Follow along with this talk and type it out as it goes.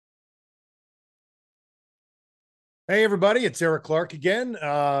Hey, everybody, it's Eric Clark again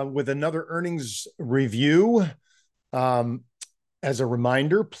with another earnings review. Um, as a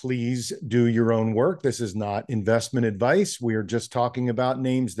reminder, please do your own work. This is not investment advice. We are just talking about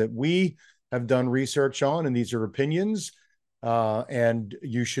names that we have done research on, and these are opinions. And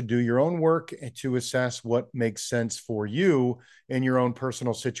you should do your own work to assess what makes sense for you in your own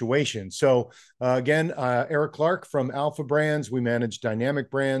personal situation. So, again, Eric Clark from Alpha Brands. We manage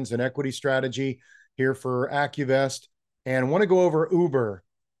dynamic brands and equity strategy here for AccuVest, and want to go over Uber.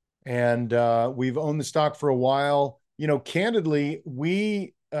 And we've owned the stock for a while. Candidly,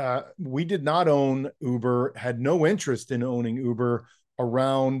 we did not own Uber, had no interest in owning Uber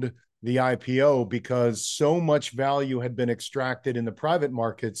around the IPO because so much value had been extracted in the private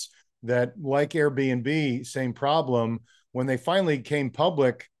markets that, like Airbnb, same problem. When they finally came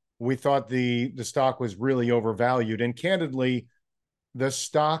public, we thought the stock was really overvalued. And candidly,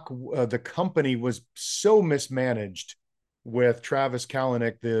 the company was so mismanaged with Travis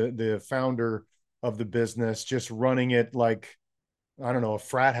Kalanick, the founder of the business, just running it like, I don't know, a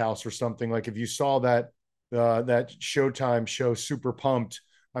frat house or something. Like if you saw that Showtime show Super Pumped,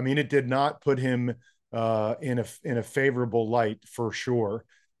 I mean, it did not put him in a favorable light for sure.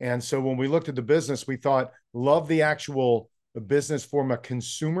 And so when we looked at the business, we thought, love the actual business from a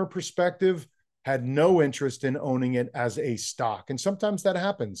consumer perspective, had no interest in owning it as a stock. And sometimes that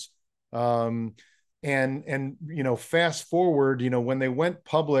happens. Um, and fast forward, when they went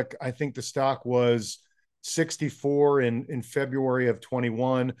public, I think the stock was 64 in February of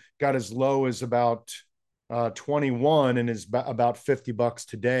 21, got as low as about 21, and is about $50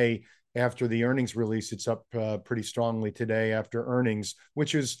 today after the earnings release. It's up pretty strongly today after earnings,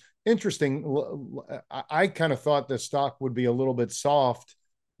 which is interesting. I kind of thought the stock would be a little bit soft.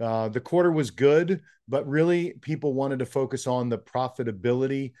 The quarter was good, but really people wanted to focus on the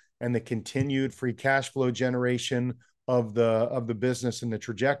profitability and the continued free cash flow generation of the business and the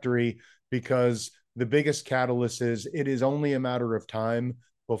trajectory, because the biggest catalyst is it is only a matter of time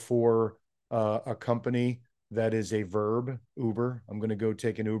before a company that is a verb, Uber, I'm going to go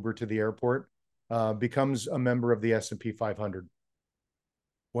take an Uber to the airport, becomes a member of the S&P 500.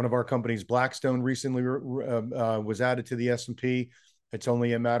 One of our companies, Blackstone, recently was added to the S&P. It's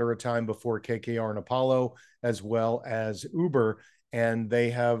only a matter of time before KKR and Apollo, as well as Uber, and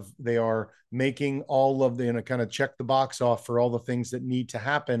they are making all of the kind of check the box off for all the things that need to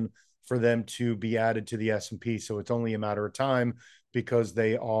happen for them to be added to the S&P. So it's only a matter of time because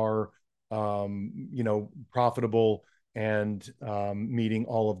they are profitable and meeting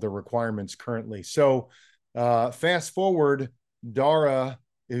all of the requirements currently. So fast forward, Dara,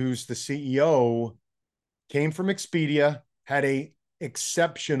 who's the CEO, came from Expedia, had a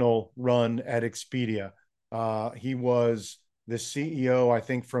exceptional run at Expedia. He was the CEO, I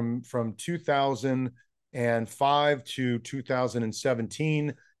think, from 2005 to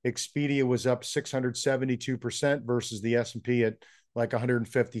 2017. Expedia was up 672% versus the S&P at like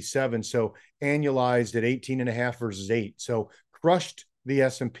 157. So annualized at 18 and a half versus 8. So crushed the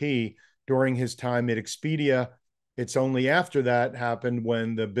S&P during his time at Expedia. It's only after that happened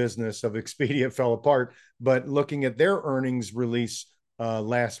when the business of Expedia fell apart. But looking at their earnings release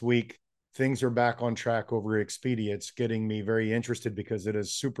last week, things are back on track over Expedia. It's getting me very interested because it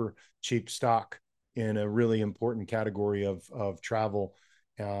is super cheap stock in a really important category of travel.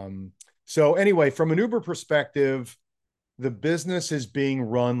 So anyway, from an Uber perspective, the business is being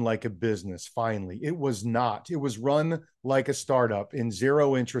run like a business. Finally, it was not. It was run like a startup in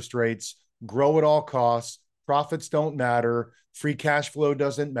zero interest rates, grow at all costs. Profits don't matter. Free cash flow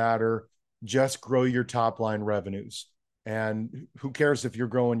doesn't matter. Just grow your top line revenues. And who cares if you're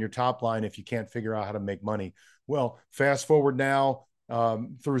growing your top line if you can't figure out how to make money? Well, fast forward now,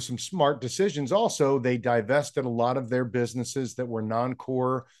 through some smart decisions, also, they divested a lot of their businesses that were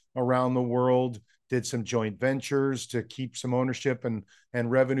non-core around the world, did some joint ventures to keep some ownership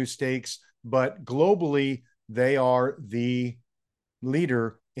and revenue stakes. But globally, they are the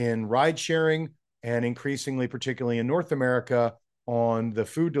leader in ride sharing, and increasingly, particularly in North America, on the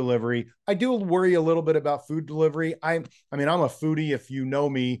food delivery. I do worry a little bit about food delivery. I mean, I'm a foodie. If you know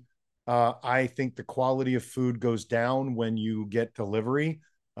me, I think the quality of food goes down when you get delivery.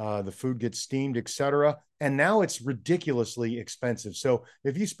 The food gets steamed, etc. And now it's ridiculously expensive. So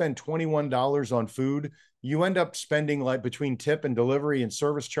if you spend $21 on food, you end up spending, like, between tip and delivery and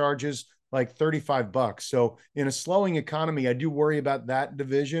service charges, like $35. So in a slowing economy, I do worry about that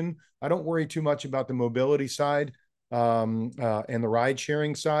division. I don't worry too much about the mobility side and the ride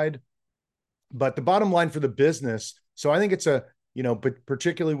sharing side. But the bottom line for the business, so I think it's but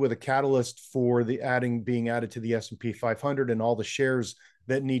particularly with a catalyst for the being added to the S&P 500 and all the shares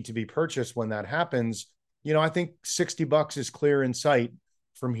that need to be purchased when that happens, I think $60 is clear in sight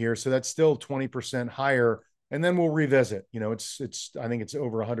from here. So that's still 20% higher. And then we'll revisit. I think it's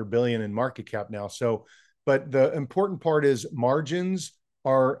over 100 billion in market cap now. So, but the important part is margins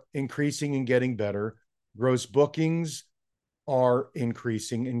are increasing and getting better. Gross bookings are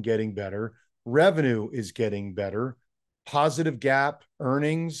increasing and getting better. Revenue is getting better. Positive GAAP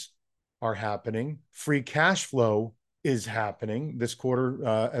earnings are happening. Free cash flow is happening. This quarter,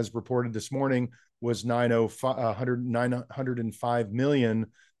 as reported this morning, was 905 million.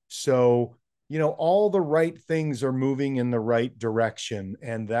 So, all the right things are moving in the right direction.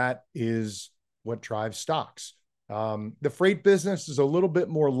 And that is what drives stocks. The freight business is a little bit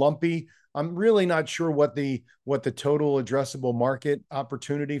more lumpy. I'm really not sure what the total addressable market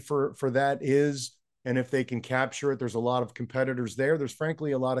opportunity for that is, and if they can capture it. There's a lot of competitors there. There's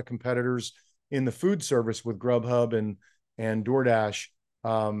frankly a lot of competitors in the food service with Grubhub and DoorDash.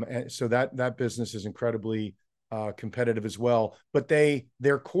 And so that business is incredibly competitive as well. But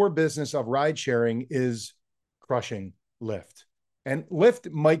their core business of ride sharing is crushing Lyft. And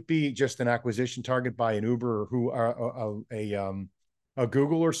Lyft might be just an acquisition target by an Uber or who a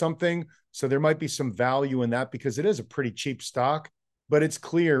Google or something. So there might be some value in that because it is a pretty cheap stock, but it's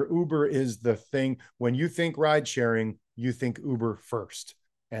clear Uber is the thing. When you think ride sharing, you think Uber first.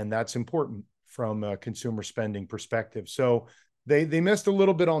 And that's important from a consumer spending perspective. So they missed a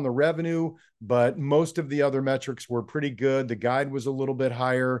little bit on the revenue, but most of the other metrics were pretty good. The guide was a little bit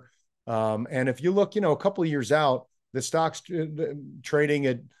higher. And if you look, a couple of years out, the stock's trading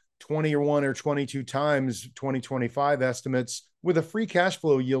at 21 or 22 times 2025 estimates with a free cash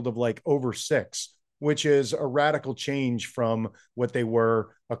flow yield of like over 6, which is a radical change from what they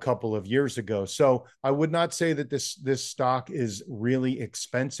were a couple of years ago. So I would not say that this stock is really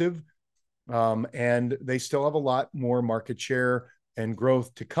expensive. And they still have a lot more market share and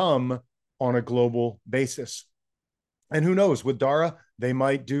growth to come on a global basis. And who knows, with Dara, they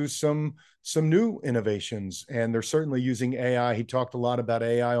might do some new innovations, and they're certainly using AI. He talked a lot about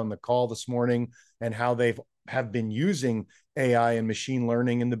AI on the call this morning and how have been using AI and machine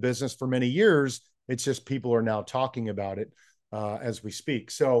learning in the business for many years. It's just people are now talking about it as we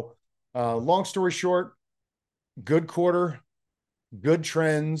speak. So long story short, good quarter, good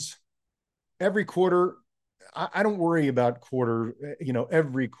trends. Every quarter, I don't worry about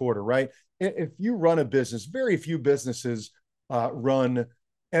every quarter, right? If you run a business, very few businesses run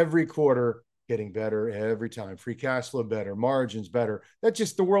every quarter getting better every time. Free cash flow better, margins better.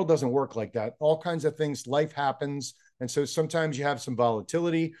 The world doesn't work like that. All kinds of things, life happens. And so sometimes you have some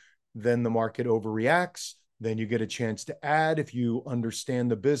volatility, then the market overreacts. Then you get a chance to add if you understand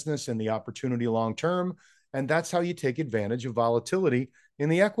the business and the opportunity long term. And that's how you take advantage of volatility in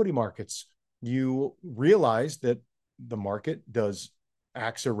the equity markets. You realize that the market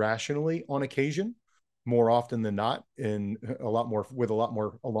acts irrationally on occasion, more often than not, with a lot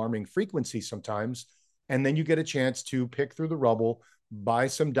more alarming frequency sometimes. And then you get a chance to pick through the rubble, buy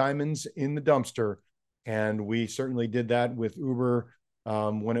some diamonds in the dumpster. And we certainly did that with Uber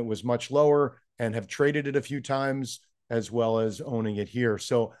when it was much lower, and have traded it a few times, as well as owning it here.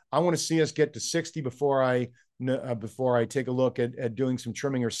 So I want to see us get to 60 before I take a look at doing some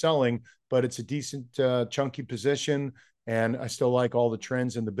trimming or selling, but it's a decent chunky position. And I still like all the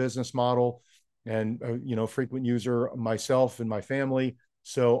trends in the business model, and, frequent user myself and my family.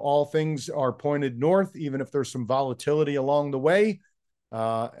 So all things are pointed north, even if there's some volatility along the way.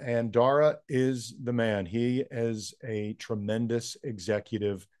 And Dara is the man. He is a tremendous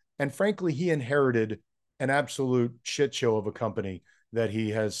executive. And frankly, he inherited an absolute shit show of a company that he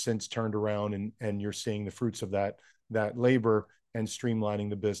has since turned around, and you're seeing the fruits of that labor and streamlining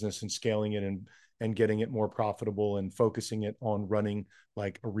the business and scaling it and getting it more profitable and focusing it on running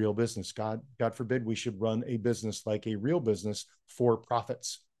like a real business. God forbid we should run a business like a real business for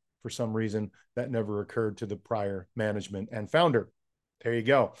profits. For some reason, that never occurred to the prior management and founder. There you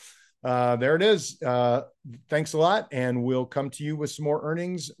go. There it is. Thanks a lot. And we'll come to you with some more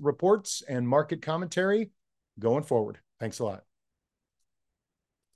earnings reports and market commentary going forward. Thanks a lot.